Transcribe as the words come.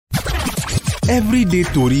Everyday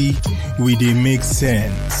Tori, we dey make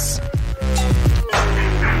sense.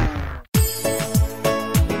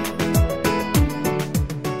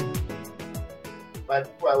 My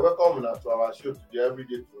people, I welcome you to our show today,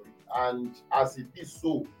 Everyday Tori. And as it is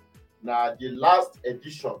so, now the last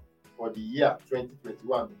edition for the year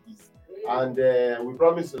 2021 be this. And we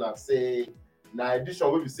promise you say, now edition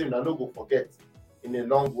will be same, now no go forget in a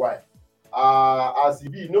long while. As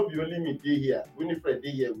it be, no be only me dey here. Winifred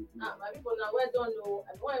dey here with me. My people now well done know.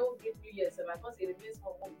 I don't want to give you years, I can't say the best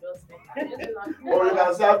for one just. Or you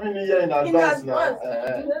can say happy new year in advance now.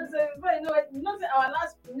 You know, say our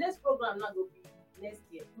next program now go be next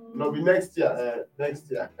year. No be next year. Next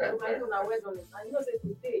year. So my people now well done. And you know say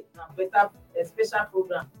today now better a special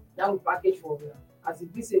program that we package for you. As if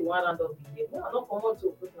we say one round of the year. No, I'm not coming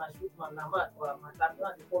to put my shoot man now or my tag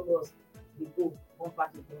now they follow us. They go one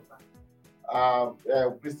party one party.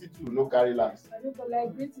 Christy too, no carry last. People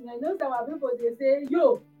like greeting. I know some people they say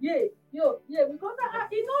yo, yeah, because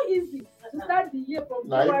it's not easy to start the year from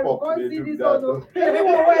January. We can't see this one.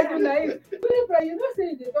 Everyone why do naive. You know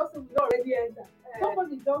say the doctor will already enter.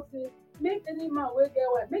 Somebody just say make any man wey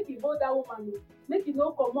get wife, make he hold that woman, make he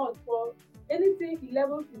no come out for anything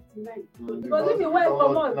 11:59. Because if you wife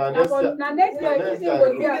come out, na next year this thing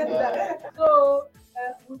go be after. So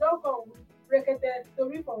we don't come. Rekete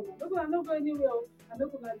Tori for una. People are not going anywhere. I'm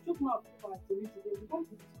not going to chook my for Tori today. We come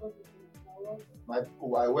to discuss it. My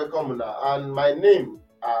people, I welcome you, and my name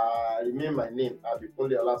remain my name. I'll be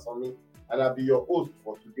Kunle Olasanmi, and I'll be your host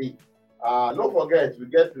for today. Don't forget, we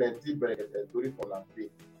get plenty Rekete Tori for una today.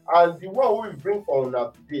 And the one we bring for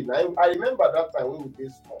una today, now I remember that time when we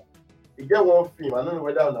were small. We get one film. I don't know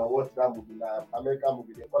whether una watch that movie, American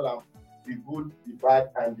movie. They call them The Good, the Bad,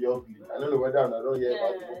 and the Ugly. I don't know whether una don't hear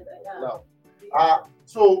about it now.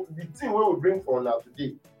 So the thing we will bring for now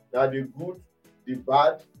today, now the good, the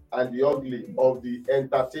bad, and the ugly of the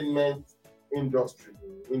entertainment industry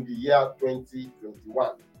in the year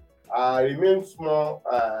 2021. Remain small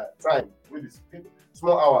time with the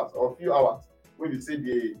small hours or few hours when we say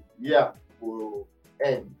the year will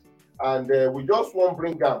end, and we just won't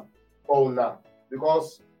bring them for now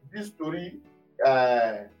because this story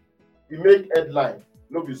it make headline.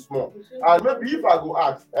 No be small. And maybe if I go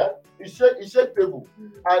ask, it shake table.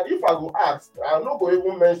 And if I go ask, I'm not going to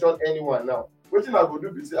even mention anyone now. What thing I go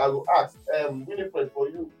do is I go ask, Winifred, for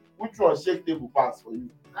you, which one shake table pass for you?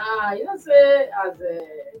 You know, say as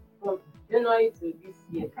from January to this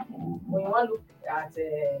year, when you want to look at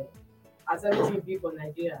as everything be for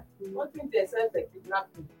Nigeria, one thing they self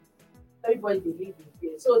kidnapping. Everybody they live in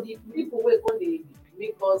fear. So the people wait when they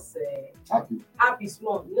make us happy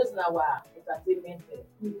small. You know, our entertainment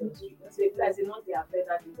industry. You say like say not they affect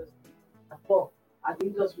that industry at all. As the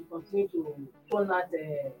industry continue to turn out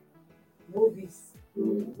movies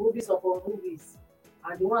upon movies,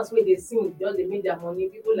 and the ones where they sing just they make their money.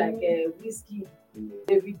 People like Whiskey,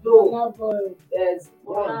 Davido,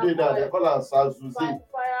 one day now they call am Sazuzi,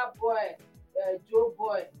 Fire Boy, Joe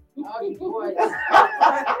Boy. All the boys.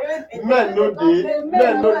 Men no dey.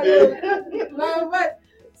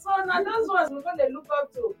 So now those ones we're gonna look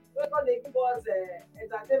up to. We're gonna give us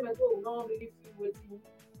entertainment. We don't really feel waiting.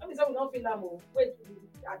 Let me say we don't feel that more. Wait,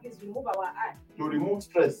 at least remove our eye. To remove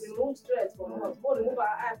stress. Remove stress from us. More remove our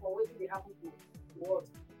eye from what they happen to us.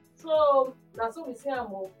 So that's what we see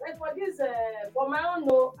more. Like for this, for my own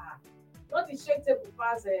no, not the shake table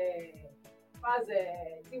pass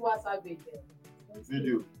Tiwa Savage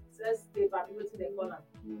video. Says they populating the corner.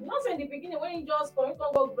 You know, so in the beginning when you just come, you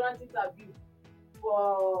can go grant interview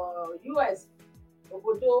for US.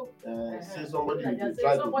 Obodo. Say somebody will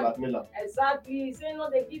try to blackmail her. Exactly. Say no,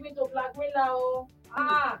 they give it to blackmailer.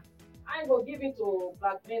 I ain't go give it to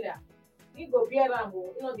blackmailer. He go bear them.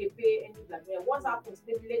 You know they pay any blackmailer. What happens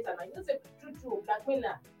maybe later now? You know say true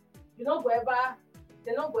blackmailer. They're not go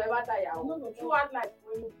ever tire. No. True at like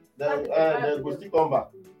when you. Then go still come back.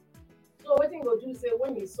 So what you go do say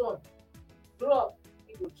when his son grow up,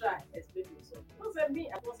 he go try explain to his son. Don't say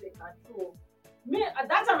me, I don't say can't true. Me at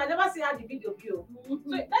that time I never see how the video view. So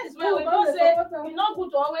that is why we don't say we not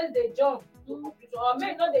good to always they jump to computer or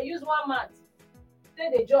make not they use one man.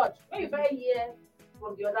 Say they judge. When you very hear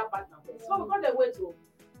from the other partner. So we got the way to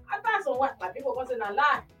after some what like people can say na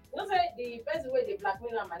lie. You know say the person way they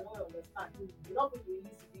blackmail them might not understand. You not going to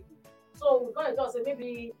release the video. So we gonna talk say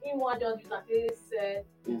maybe in one just use and say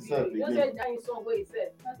you know say that in song where he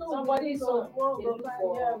said somebody song they look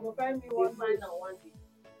for find me one day.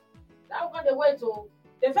 That was the way to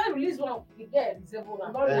the first release one the girl disabled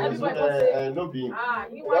one. Everybody say no be.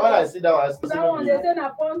 When I see that one, that one they say na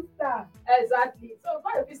porn star. Exactly. So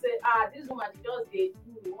God if you say this woman just they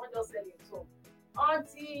do want just sell him song.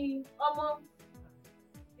 Auntie,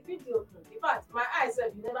 the video. In fact, my eyes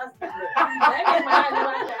said you never see it. My eye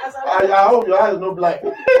never I hope your eyes no blind.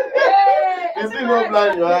 Hey, You see no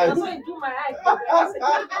blind your eyes. that's why you do my eye.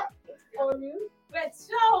 For you? But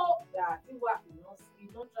show that you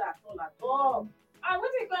don't try at all. And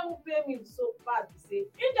when they come pay me so bad to say,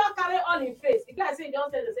 you just carry all in face. If I say you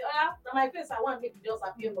just tell them say, oh yeah, now my face I want make it just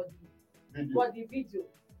appear for the video.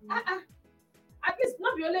 At least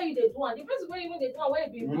not be only you they do one. The place where even they do one where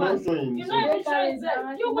you be man. You know even show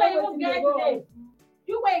yourself. You where even get name.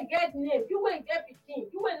 You where get name. You where get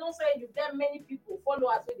Pidgin. You where not say you get many people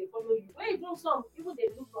followers where they follow you. Where even some people they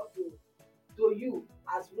look up to you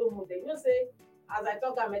as role model. You know say as I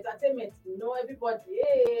talk about entertainment, you know everybody.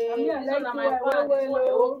 Hey, this one are my fan. This one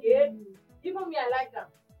okay. Even me, I like them.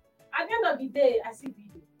 At the end of the day, I see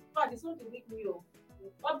video. But it's not to make me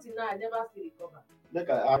up till now. I never still recover. Make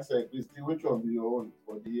I ask Christy, which one be your own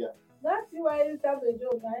for the year? That's why it's have a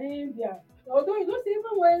job in India. Although you know,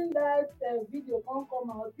 even when that video can't come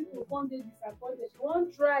out, people can't be disappointed. She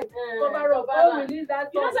won't try cover up, don't release that.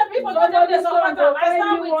 You know, some people don't know this song. I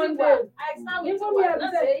stand with you. I stand with you.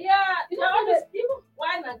 I say, yeah. You know, even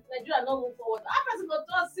why Nigeria not move forward? I person go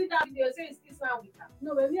just see that video, say it's stand with her.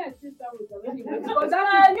 No, but me, I still stand with her anyway. Because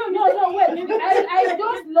that no, wait. I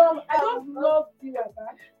just love Tiwa.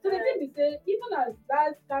 So the thing is, say even as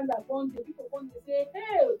that scandal one day, people come to say,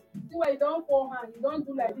 hey, Tiwa, you don't forehand, you don't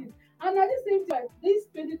do like this. And at the same time, this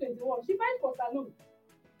 2021, she fight for salon.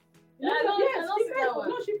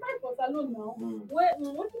 She fight for salon now. What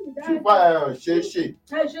is that? She fight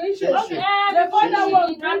Okay, before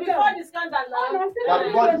the scandal now.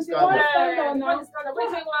 Before the scandal. When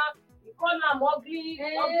say you call am ugly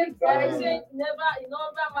guy, say never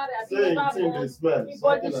marry, I think never born.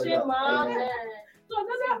 Body shame man. So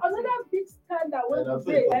another big scandal when we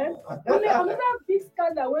say, another big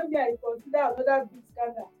scandal when we are consider another big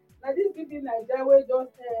scandal. Now this people in Nigeria will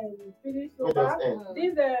just finish over.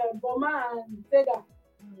 This Boma and Sega.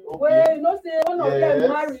 Where you know say one of them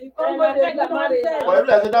marry, come where they get married. But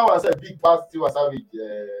every that one say big pass still was savage.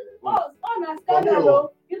 Na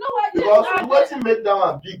scandal. You know what? Because what make that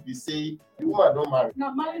one big be say the woman don't marry.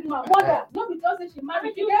 Na married woman. Mother, not because say she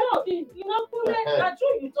married. You know, na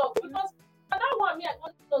true you talk because that one me I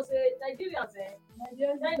want to say Nigerians they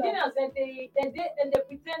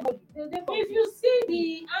pretend. If you see the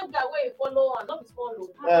anger where you follow and not follow.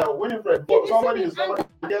 Winifred, somebody in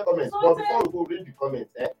their comments. But before we go read the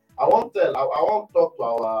comments, I want talk to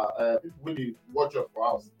our people when they watch us for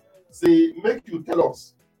us. Say, make you tell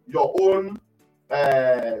us your own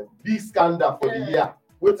big scandal for the year.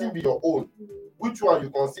 Waiting be your own. Which one you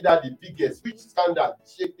consider the biggest? Which scandal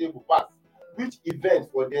shake table pass? Which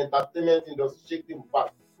event for the entertainment industry shake table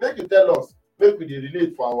pass? Make you tell us. Make we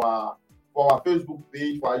relate for our Facebook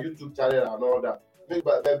page, for our YouTube channel and all that.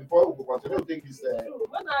 But before we go continue, we'll take this.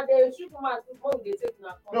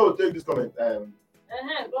 We'll take this comment.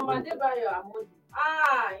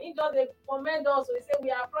 He just comment also. He said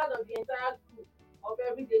we are proud of the entire group of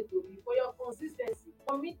Everyday Tori for your consistency,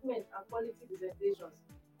 commitment, and quality presentations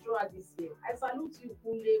throughout this year. I salute you,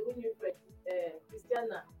 Kunle, Winifred,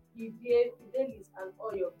 Christiana, Fidelis, and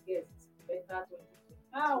all your guests. Better 2020.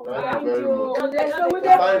 Thank you. Thank you. I don't know.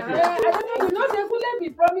 You know, they couldn't be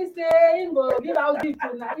promised saying go give out gift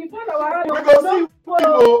now. If you know, we go see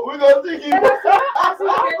him.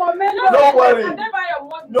 Don't worry.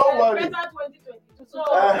 Don't worry. Better 2022. So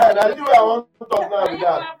that's the way I want to talk now with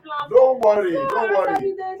that. Don't worry.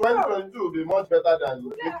 2022 will be much better than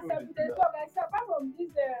 2022. Apart from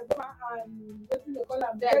this,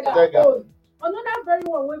 another very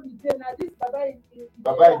one wey be there na this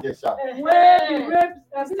Baba Ijesha. Wey be rape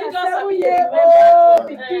 7-year-old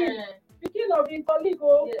pikin of im colleague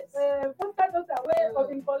foster daughter wey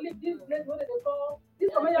of im colleague this place wey dey call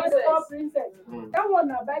this comedian wey dey call princess. That one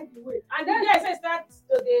na by the way. And then they say start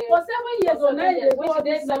to dey for 7 years or 9 years wey she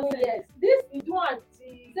dey 7 years. This e do am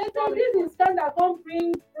till this is scandal come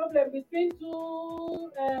bring problem between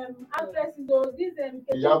two actresses o this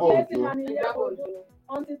Iyabo and Iyabo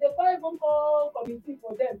until they even call committee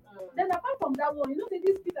for them. Then apart from that one, you know say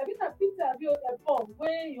this Peter Paul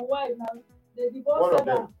wey im wife na dey divorce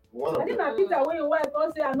her. I think na Peter wey im wife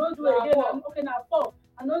come say I no do again. Okay, na Paul.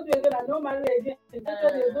 I no do again. I no marry again. So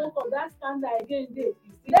they go for that scandal again dey.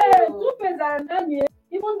 Then Two-Face and Anye,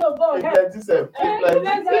 even though God help. The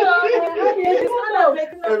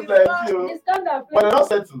scandal. But they're not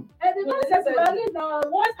settled. They're not settled. At least now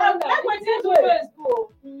one scandal. Like when Two-Face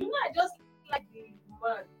go, you know I just like the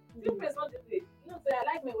man. Two-Face not the way. You know say I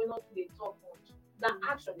like men wey not dey talk much. Na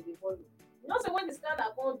action dey follow. You know say when the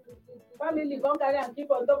scandal come to family don't carry and keep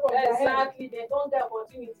on top of their head. Exactly, they don't get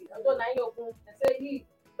opportunity. Although now you they say he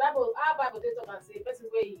Bible they talk and say person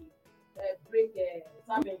where he break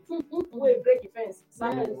serpent, where break the fence,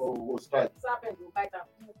 serpent Will strike. serpent will bite am.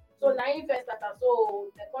 So now he first starter,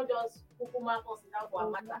 so they can't just kukuma come sit down for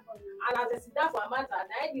a matter. And as they sit down for a matter,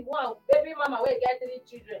 now the one baby mama wey get 3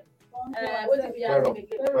 children, what if he has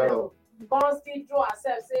again? Come still throw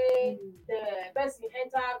herself say the person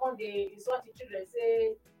enter come dey insult the children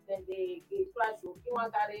say then they clash o he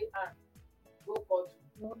wan carry hand go court.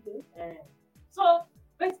 So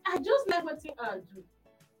but I just like wetin Ann do.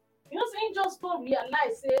 You know, say he just come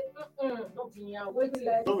realize say no be yan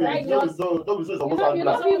wetin Don't be so supposed to You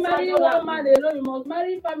don't be marry one man alone, you must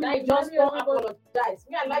marry family. na he just come apologize.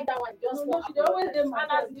 Me I like that one. He just No, come she dey always dey apologize.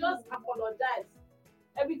 And as he just apologize,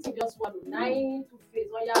 everything just swallow. Na him two face.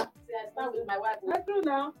 Oh yeah, say I stand with my wife. That's true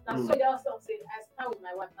now. Na so just say I stand with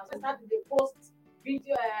my wife. Na so start to dey post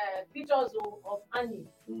video pictures of Annie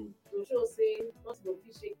to show say nothing go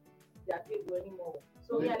fit shake their table anymore.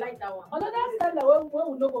 So me I like that one. Another scandal wey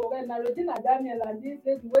we no go forget na Regina Daniel and this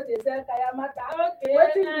lady wey dey sell kaya mata. Okay.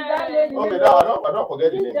 Wetin be that lady? Okay, now I don't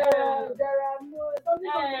forget the name.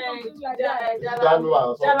 Something like that. January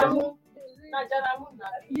or something. Jaramu. Na Jaramu na.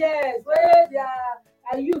 Yes, where they are.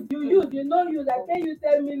 I use, you know use. I pay you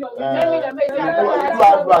 10 million. You tell me the make You do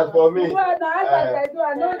advert for me. You are the advert I do.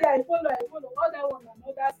 I know that I follow. All that one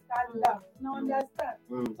another scandal. Now understand.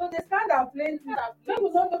 So the scandal plenty.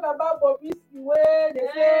 People don't talk about Bobrisky where they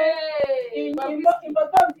say in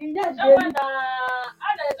bottom in that That one na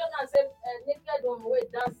how they talk and say naked woman wey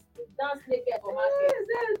dance naked for market.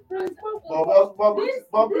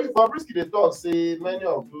 Bobrisky dey talk say many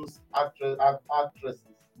of those actresses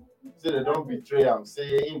say they don't betray am,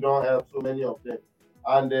 say him don help so many of them.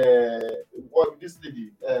 And what this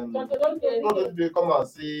lady don't dey come and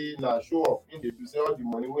say na show off him dey do, say all the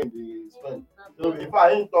money wey dey spend. So in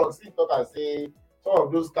fact him talk and say some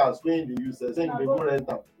of those cars wey him dey use say him dey go rent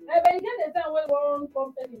am. But you get the time when one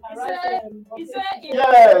company harass He say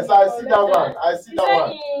Yes, I see that one. He say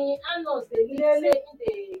in Anos dey leak say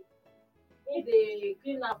he dey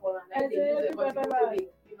clean up for am. Like they use the body dey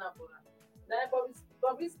clean up for am. Then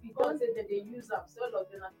Bobrisky don say that they use am, so all of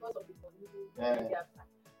them na because of the money wey dey after.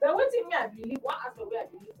 But wetin me I believe, one aspect wey I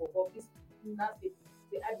believe for Bobrisky, that statement,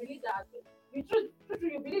 say I believe that aspect. You true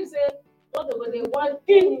you believe say don't go dey one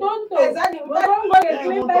thing. Don't Exactly. He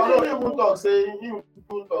even talk say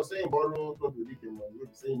him borrow Tori money wey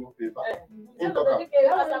be say he no pay back. Him talk am. He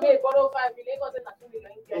borrow 5 million, he say na 2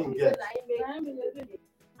 million he get. Him He get. say na him make.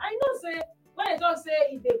 I know say when I talk say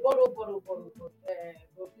he dey borrow,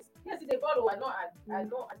 yes he dey borrow. I know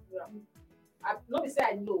agree am. I no be say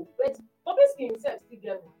I know, but Bobrisky himself still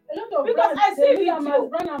get one. a lot of Because I see video.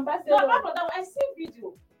 brand ambassador. No, apart from that one, I see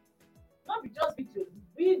video. Not be just video,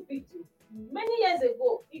 real video. Many years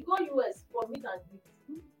ago, he go US for meet and greet.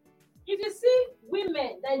 If you see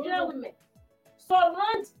women, Nigerian women,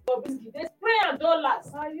 surround Bobrisky, they spray am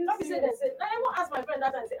dollars. Not be say they say. Now I wan ask my friend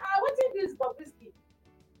that time say, wetin this Bobrisky?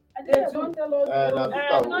 I think they don't tell us. Not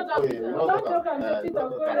talk am. I say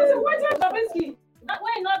wetin Bobrisky?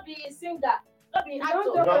 Why not be singer? Not be actor.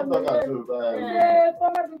 Don't talk am too.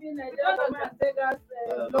 Former BB Nigeria government take us.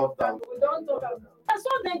 Love time. We don't talk about. And so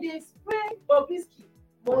then they spray Bobrisky.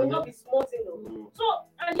 Money not be small thing o. So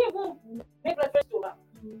and he even make reference to am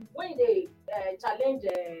when they challenge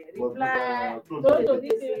reply. Don't dey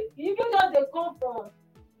say even just dey come from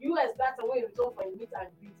US that time when he return for him meet and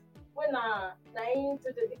greet. When na him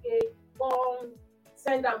come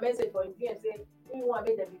send am message for him DM say he wan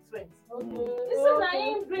make them be friends. He say na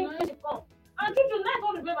him bring him come. And true now I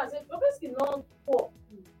come remember say Bobrisky no poor.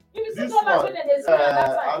 If you see This dollars one, wey dem dey spend at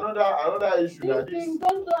that time. another issue na this.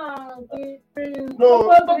 No,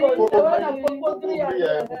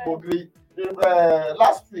 Popogri.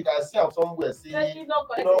 Last week I see am somewhere say He no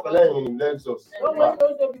he no collect him Lexus. No,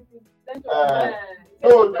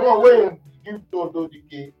 No, the one wey him give to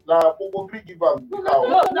Dike na Popogri give am the car.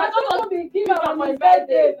 na don't be give am for his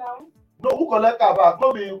birthday now. No, who collect car back?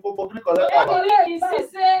 No be Popogri collect car back. He see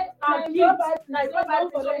say na gift, na his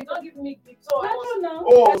property, so he don give me gift. So I was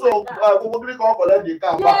Oh, so Popogri come collect the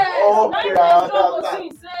car back. Okay, I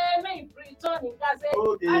understand. Say make him return him car. Say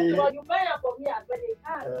Okay. after you buy am for me as birthday. I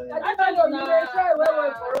tell you, you dey try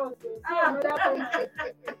well for us.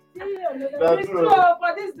 That's It's true. true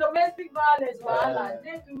for this domestic violence wahala.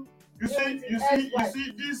 They do. You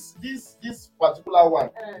see this particular one.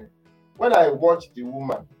 When I watch the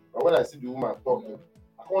woman, or when I see the woman talking,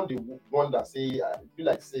 I can't dey wonder say I feel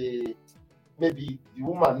like say maybe the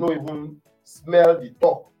woman no even smell the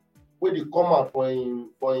talk wey dey come out for him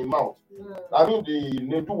mouth. I mean the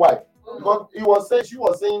Nedu wife Because she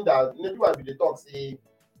was saying that maybe why be the talk say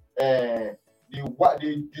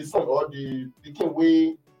the son or the pikin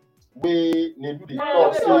wey they do the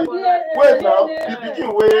talk say wait now the pikin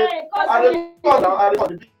wey I record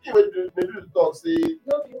the pikin wey they do the talk say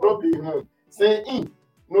no be him say him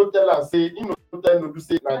no tell am say him no tell Nodu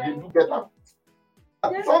say na they do get am.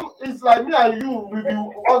 Some it's like me and you we be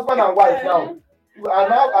husband and wife now. And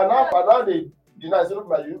now they deny say no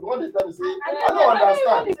be you. When they tell me say I don't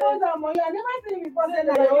understand.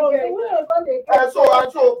 So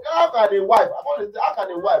how can a wife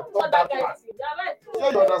talk that way? So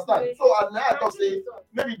you understand? So and now I talk say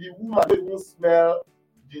maybe the woman don't even smell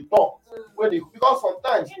the talk because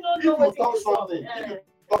sometimes if you talk something, if you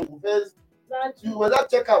talk first, you will not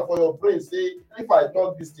check out for your brain say if I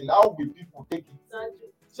talk this thing, how will people take it?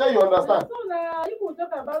 So you understand? So now if we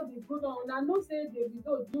talk about the good one, I know say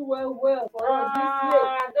Davido do well for us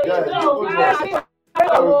this year. Yeah,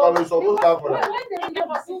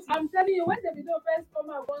 I'm telling you, when Davido first come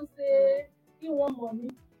out and say he want money,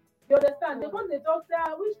 you understand? They come they talk say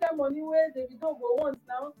which kind of money where Davido go want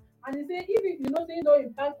now, and he say if you know say you no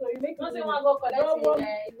impact or you make no say one go collect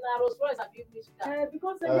na Rolls Royce abi which car.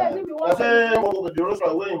 Because if you want say the Rolls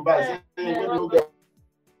Royce wey him buy say maybe no get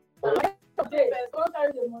don't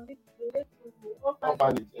carry the money to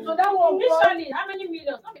orphanage. So that one initially how many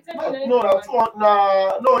millions? Not be 10 million. No,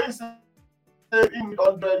 he say he need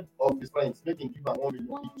 100 of his friends, make him give am 1 million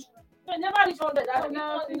each. No, never reach 100.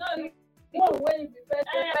 One way be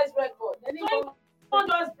first record. Then he won't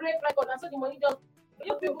just break record, and so the money just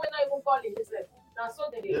you people will not even call it themselves. Now so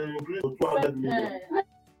they increase to 200 million.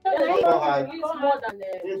 He had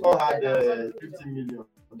 50 million.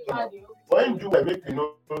 But him do well, make you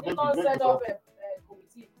know. He can set up a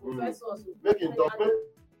committee, professors. Make him talk,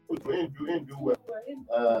 him do well.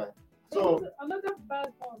 So another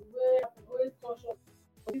bad one where I always touch up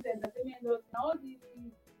this entertainment industry. Now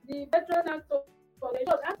the veteran actors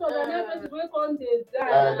and actors wey come dey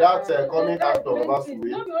die. That comic actor pass away.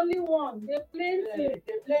 No be only one, they plenty.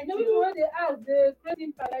 No be when they ask the great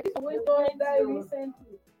impact like this one wey don die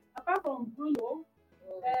recently. Apart from Bruno,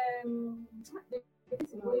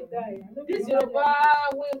 this Yoruba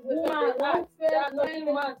woman one fair man is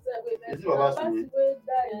it Babasiwe?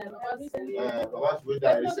 Babasiwe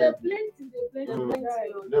die recently.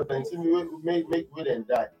 They plenty make them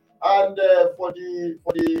die. And for the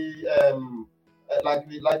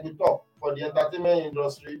like we talk for the entertainment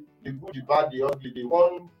industry, the good, the bad, the ugly. The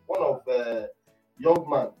one of young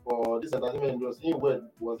man for this entertainment industry,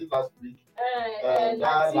 was it last week?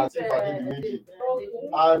 Latif Adedimeji.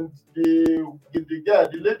 And the girl,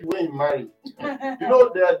 the lady wey he marry, you know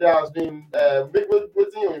there has been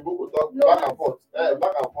waiting on Igbo talk back and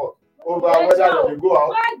forth over whether they go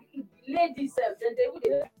out. Ladies, then they would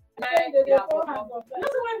when they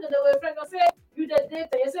were friends, say you the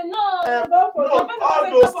date, you say no, all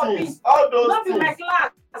those things. My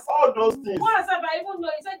class. All those things. Once I even know,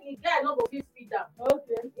 he said the guy not go fit feed them.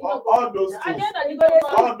 Okay. All those things.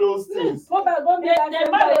 All those things. Go back, they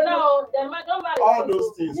marry now. They don't marry. All those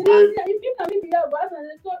things. You know, if you can be here, but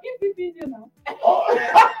so if you feed you now.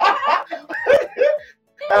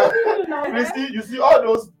 You see all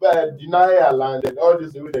those denial and all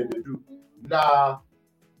this way that they do. Now,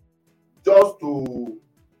 just to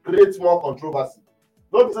create more controversy.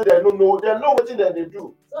 Not say they don't know what they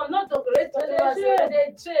do. So not to create controversy,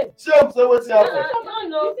 they change. Shame say what happen.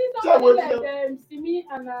 No. Shame like Simi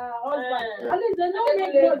and her husband. At least they don't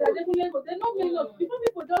make noise. They don't make noise. Before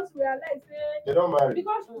people just realize they don't marry.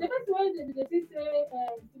 Because the first way they say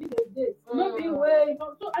Simi they date. No be way.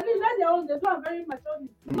 So at least that's their own. They do a very mature.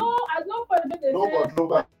 No, at no point they no say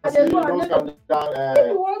controversy. No scandal. If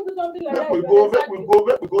you want to do something like that, make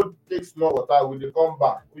we go take small water. We dey come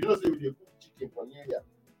back. You know say we dey cook chicken for New Year.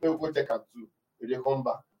 Make we go check am too. We dey come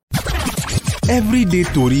back. Everyday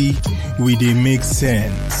Tori, we dey make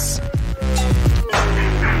sense.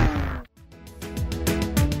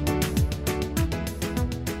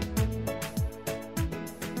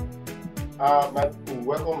 My people,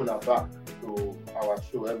 welcome back to our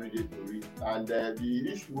show Everyday Tori, and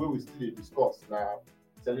the issue wey we still dey discuss na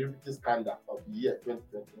celebrity scandal of the year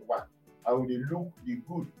 2021, and we dey look the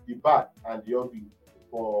good, the bad, and the ugly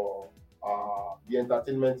for the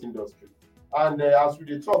entertainment industry. And as we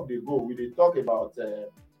dey talk, we dey talk about the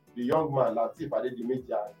young man Latif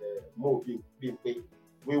Adedimeji and Mo Bimpe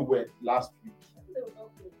wey wed last week.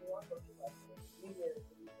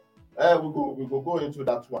 We go into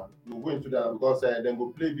that one. We go into that because then go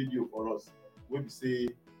play video for us. We be say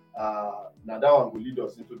now that one will lead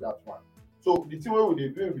us into that one. So the thing we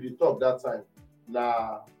dey talk that time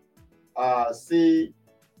na say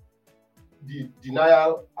the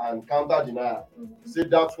denial and counter denial. Say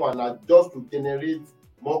that one na just to generate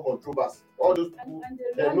more controversy. All those people,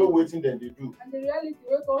 they know wetin dem dey do. And the reality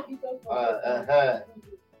wey come hit us.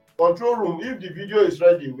 Control room, if the video is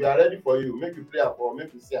ready, we are ready for you. Make you play am for,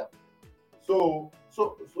 make you see am. So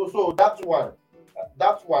that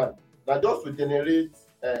one na just to generate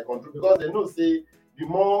control, because they know say the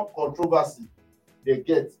more controversy they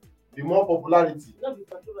get, the more popularity. No be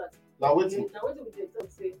controversy. Na wetin? Na wetin we dey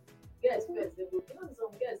talk say girls first dey go. You know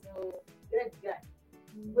some girls get guy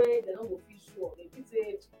wey dem no go fit sure. They fit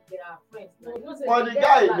say they are friends. No, you know say but the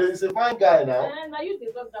guy is a fine guy now. Na you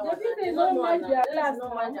dey talk that one. They no mind their class.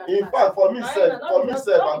 In fact, for me sef, I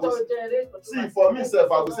go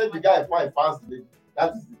say the guy fine pass the lady.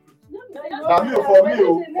 That is the truth. Na me for me.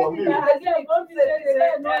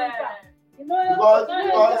 Because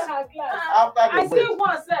after I see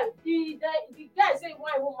one sef, the guy say he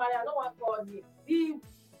wan even marry, I no wan call him. The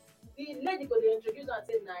lady go dey introduce am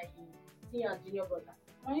say na him and junior brother.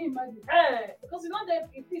 Can you imagine? Because you know they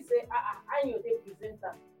fit say I you dey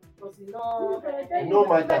presenter, because you know no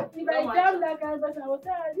matter. If I jam that kind of person, I will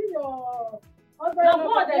say, this your husband. No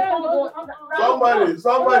more than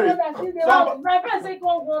Somebody. My friend say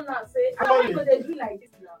come go now say how you go dey do like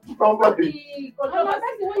this now? Somebody. I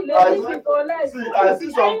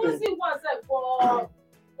see something. I even see one sef for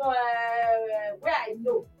where I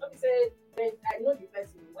know. Let me say I know the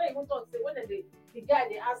person. Where even talk say when the guy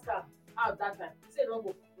they ask her out that time, he say no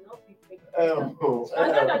go, you know, pick. And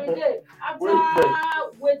then the day after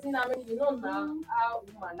waiting, I mean, you know now how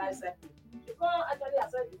woman life cycle. You can't actually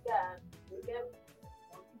accept the guy and you get.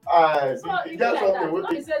 He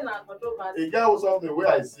get something where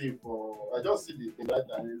I see I just see the thing like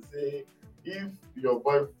that. They say if your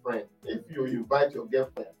boyfriend, if you invite your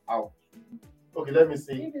girlfriend out, okay, let me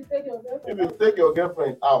see. If you take your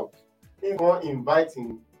girlfriend out, if you want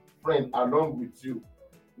inviting friend along with you,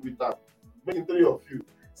 with that, making 3 of you,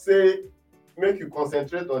 say make you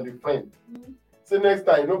concentrate on the friend. Say next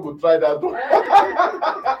time you don't go try that one.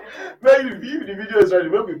 Maybe if the video is ready,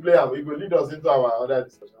 make we play am. It will lead us into our other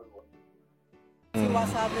discussion.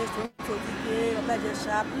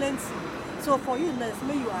 Plenty. So for you next,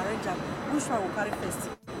 may you arrange them. Which one will carry first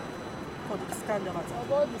for the scandal matter?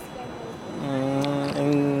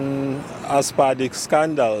 As per the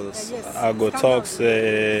scandals, yes, I go talk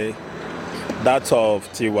say that of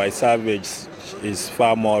T.Y. Savage is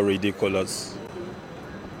far more ridiculous.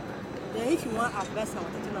 Then if you want advice on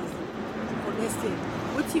for next year,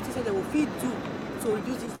 what if you say they will feed do to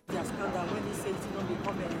reduce this their scandal when they say it will not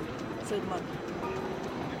become a trademark?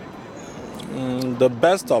 The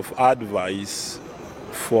best of advice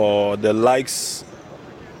for the likes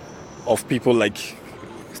of people like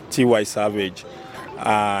T.Y. Savage,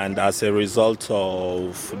 and as a result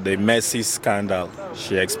of the messy scandal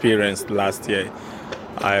she experienced last year,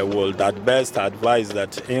 I would at best advise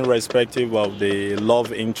that irrespective of the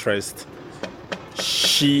love interest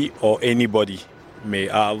she or anybody may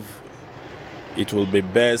have, it will be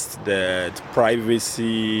best that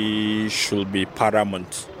privacy should be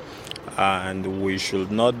paramount. And we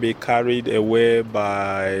should not be carried away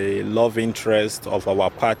by love interest of our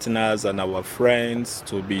partners and our friends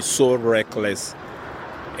to be so reckless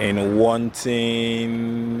in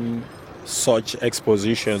wanting such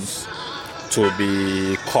expositions to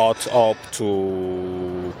be caught up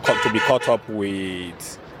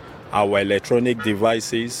with our electronic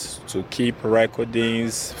devices, to keep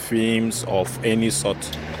recordings, films of any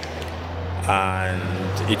sort. And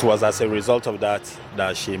it was as a result of that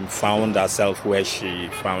she found herself where she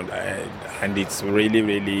found, and it's really,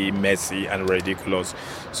 really messy and ridiculous.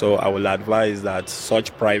 So I will advise that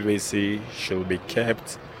such privacy should be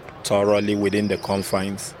kept thoroughly within the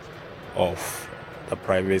confines of the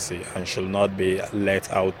privacy and should not be let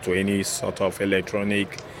out to any sort of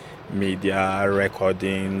electronic media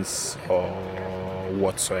recordings or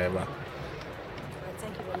whatsoever.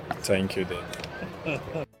 Thank you, Dave.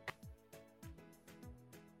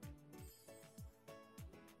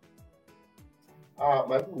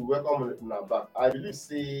 My people, welcome now back. I believe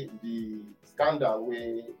say the scandal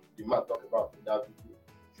where the man talk about in that video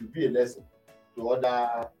should be a lesson to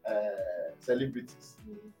other celebrities.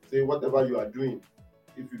 Say whatever you are doing,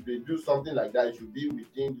 if you do something like that, it should be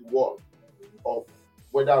within the wall of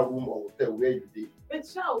whether room or hotel where you did. But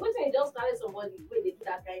Shao, what you just carry somebody where they do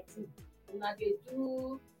that kind of thing? Now they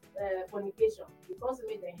do fornication because they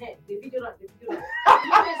made the head, the video.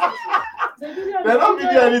 They're not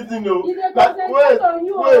video anything, no. Like, wait. No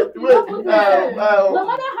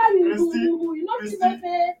matter how you do, Christy,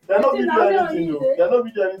 they're not video anything, no. They're not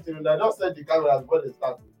video anything. They just set the camera before they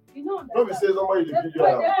start. You know No be say somebody dey video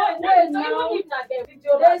am. They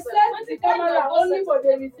set the camera only for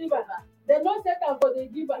the receiver. They no set am for the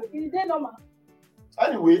giver. Is it normal?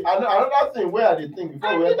 Anyway, another thing wey I dey think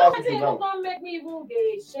before we enter video now. Don't make me even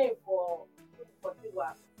dey shame for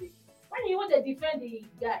Tiwa. When you want to defend the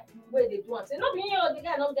guy, wey dey do am, say no be him or the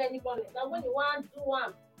guy no get any problem. Na when you wan do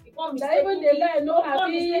am, you come Even the guy no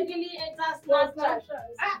happy. mistakenly enter Snapchat.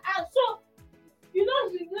 So you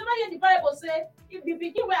never hear the Bible say if the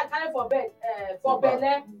pikin wey I carry for bed for belle,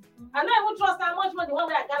 I no even trust how much more the one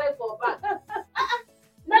wey I carry for back.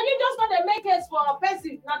 Now you just want to make case for a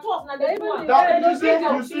person. Now two of them they do one. The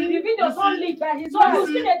video don't leak. So you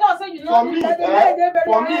see the door say you know.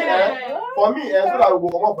 For me, so that we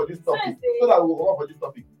go come up for this topic.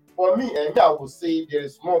 For me, I will say there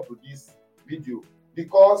is more to this video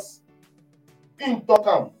because in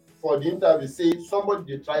talk for the interview say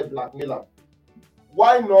somebody they try blackmail am.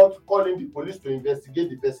 Why not calling the police to investigate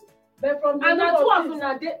the person? But from the and as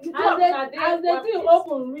the thing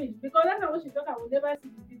open reach, because that's not what she talk, I will never see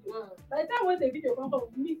the video. By the time when the video come up,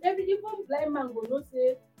 even blind man go know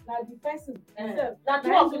say that the person himself. That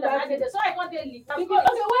two of that so I can't tell you. Because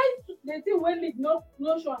why the thing when leak no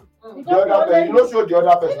show am. The other person, you no show the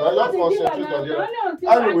other person. I just concentrate on the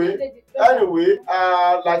other. Anyway,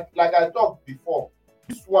 like I talked before,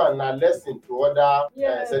 this one na lesson to other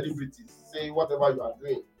celebrities. Say whatever you are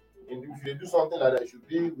doing. And if you do something like that, it should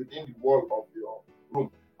be within the wall of your room.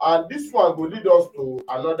 And this one will lead us to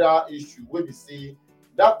another issue where we see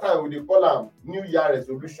that time we call them New Year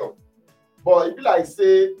resolution. But it be like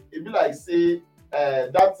say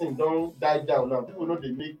that thing don't die down now. People know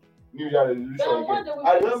they make New Year resolution again.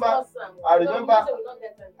 I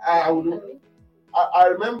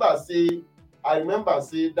remember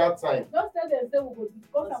say that time. Just tell them say we go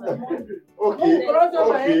discuss am on Monday. Okay.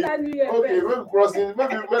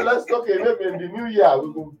 Maybe in the new year we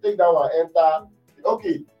will take that one enter.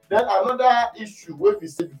 Okay. Then another issue where we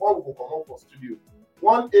say before we go come up for studio,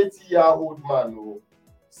 180-year-old man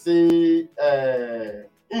say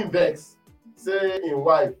in vex, say in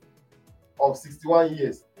wife of 61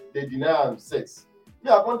 years they deny him sex.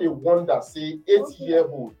 Me I dey wonder say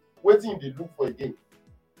 80-year-old wetin dey look for again.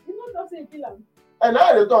 Don't say kill him. And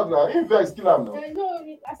now they talk now, invest kill him now. No,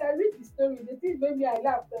 as I read the story, the thing made me I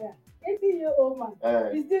laugh there. 80-year-old man,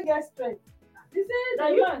 he still gets strength. He said,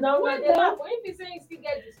 now when they laugh, if he say he still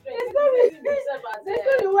get the strength, the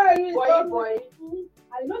story where I read, boy.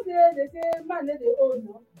 I know they say man they own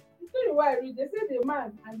no. The story where I read, they say the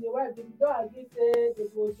man and the wife they don't agree say they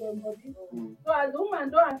go join body. So as the woman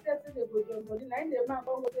don't accept say they go join body, now the man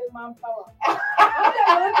come go take manpower. After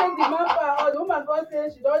they don't take the manpower, or the woman go say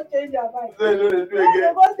she don't change her mind. They know they do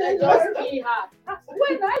again. Just kill her.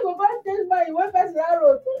 When I go back change mind, one person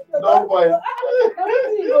arrow. Don't point.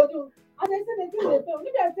 Everything you go do. And they say they do the film.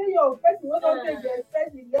 If I say your person will not take the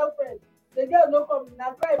expense the girlfriend, the girl no come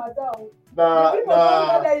na cry matter.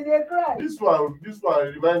 This one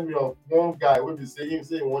remind me of one guy wey be say him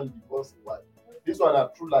say he wan divorce his wife. This one na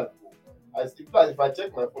true life. If I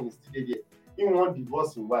check my phone, it's still there. He wan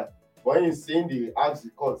divorce his wife, but he saying they ask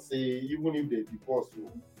the court say even if they divorce,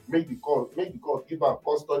 make the court give am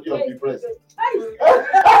custody of the breast.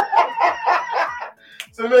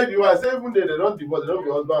 So make the wife say even they don't divorce, they don't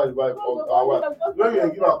be husband and wife or our wife. When you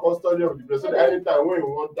give am custody of the breast, so that anytime when you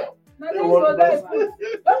want them. When you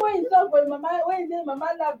talk for mama, when you mama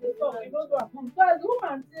laugh, they talk, you don't do it. So as the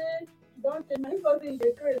woman say, she don't say, my husband is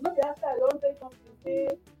the craze. Maybe after I don't say something, say,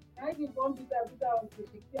 I give one bitter on the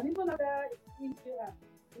 60. And even after you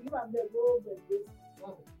give them the go,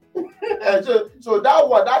 so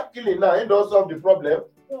that killing now, it don't solve the problem.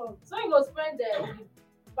 So you go spend the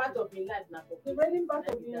part of your life now. The remaining part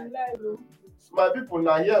of your life. My people,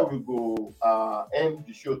 now here we go end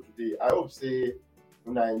the show today. I hope say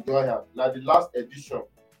when I enjoy her. Now the last edition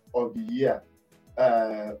of the year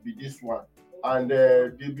be this one. And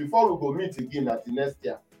before we go meet again at the next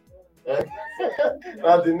year. At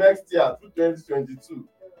the next year, 2022.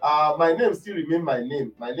 My name still remain my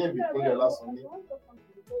name. My name is Tori Olasoni.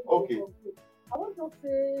 Okay. I want to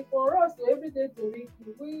say for us everyday Tori,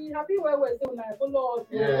 we happy where we say when I follow us,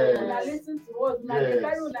 when I listen to us, when I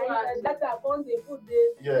carry data upon the food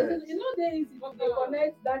day. You know they easy to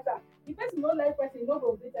connect data. The person no like person no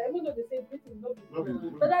go data, even though they say everything no be.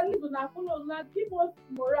 But at least when I follow, when keep us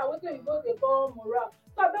morale, what you go they call morale.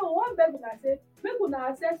 So I beg one beg when I say, make una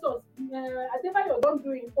access us, whatever you don't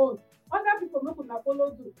do in own. Other people make una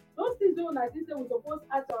follow do. Those things wey una think say we suppose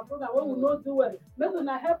add to our program wey we no do well. Make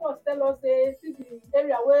una help us tell us say see the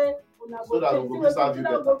area where una go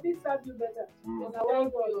fit serve you better.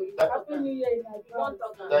 Happy New Year in advance.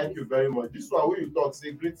 Thank you very much. This one wey you talk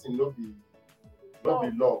say greeting no be not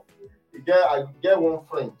be love. I get one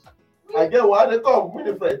friend. I get one. They come with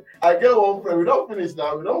a friend. I get one friend. We don't finish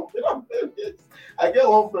now. We don't finish. I get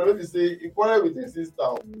one friend. Let me say, he quarrel with his sister.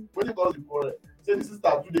 When he calls the quarrel, say the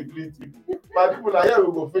sister do the greet people. My people, now here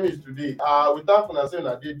we go finish today. We thank you and say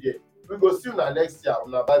una dey there. We go see you next year.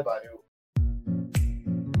 Una bye bye.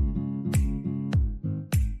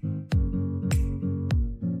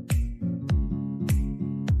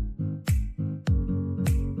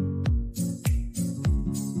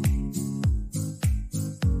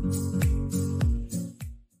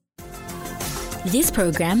 This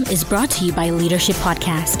program is brought to you by Leadership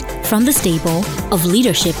Podcast from the stable of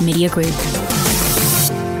Leadership Media Group.